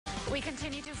We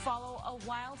continue to follow a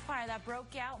wildfire that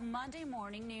broke out Monday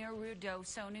morning near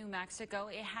Ruidoso, New Mexico.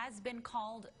 It has been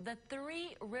called the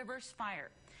Three Rivers Fire.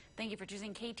 Thank you for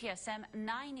choosing KTSM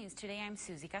 9 News today. I'm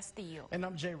Susie Castillo. And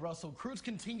I'm Jay Russell. Crews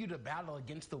continue to battle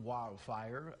against the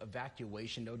wildfire.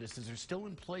 Evacuation notices are still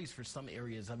in place for some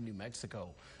areas of New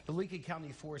Mexico. The Lincoln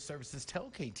County Forest Services tell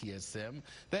KTSM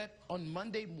that on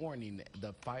Monday morning,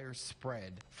 the fire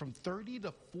spread from 30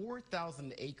 to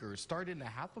 4,000 acres, starting a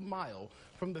half a mile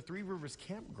from the Three Rivers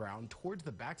campground towards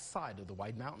the backside of the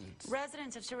White Mountains.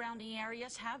 Residents of surrounding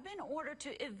areas have been ordered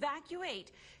to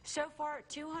evacuate. So far,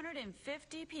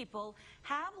 250 people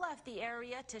have left the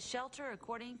area to shelter,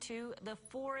 according to the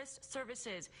Forest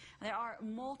Services. There are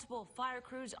multiple fire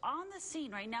crews on the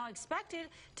scene right now, expected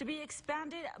to be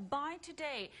expanded by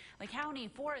today. The County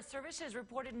Forest Services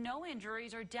reported no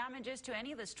injuries or damages to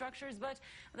any of the structures, but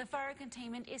the fire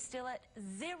containment is still at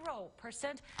 0%.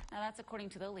 Now, that's according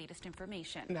to the latest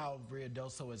information. Now,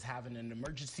 Ruidoso is having an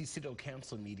emergency city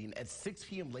council meeting at 6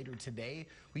 p.m. later today.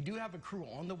 We do have a crew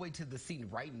on the way to the scene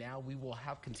right now. We will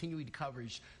have continued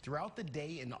coverage throughout the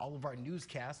day in all of our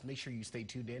newscasts. Make sure you stay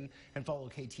tuned in and follow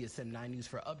KTSM 9 News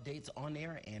for updates on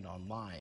air and online.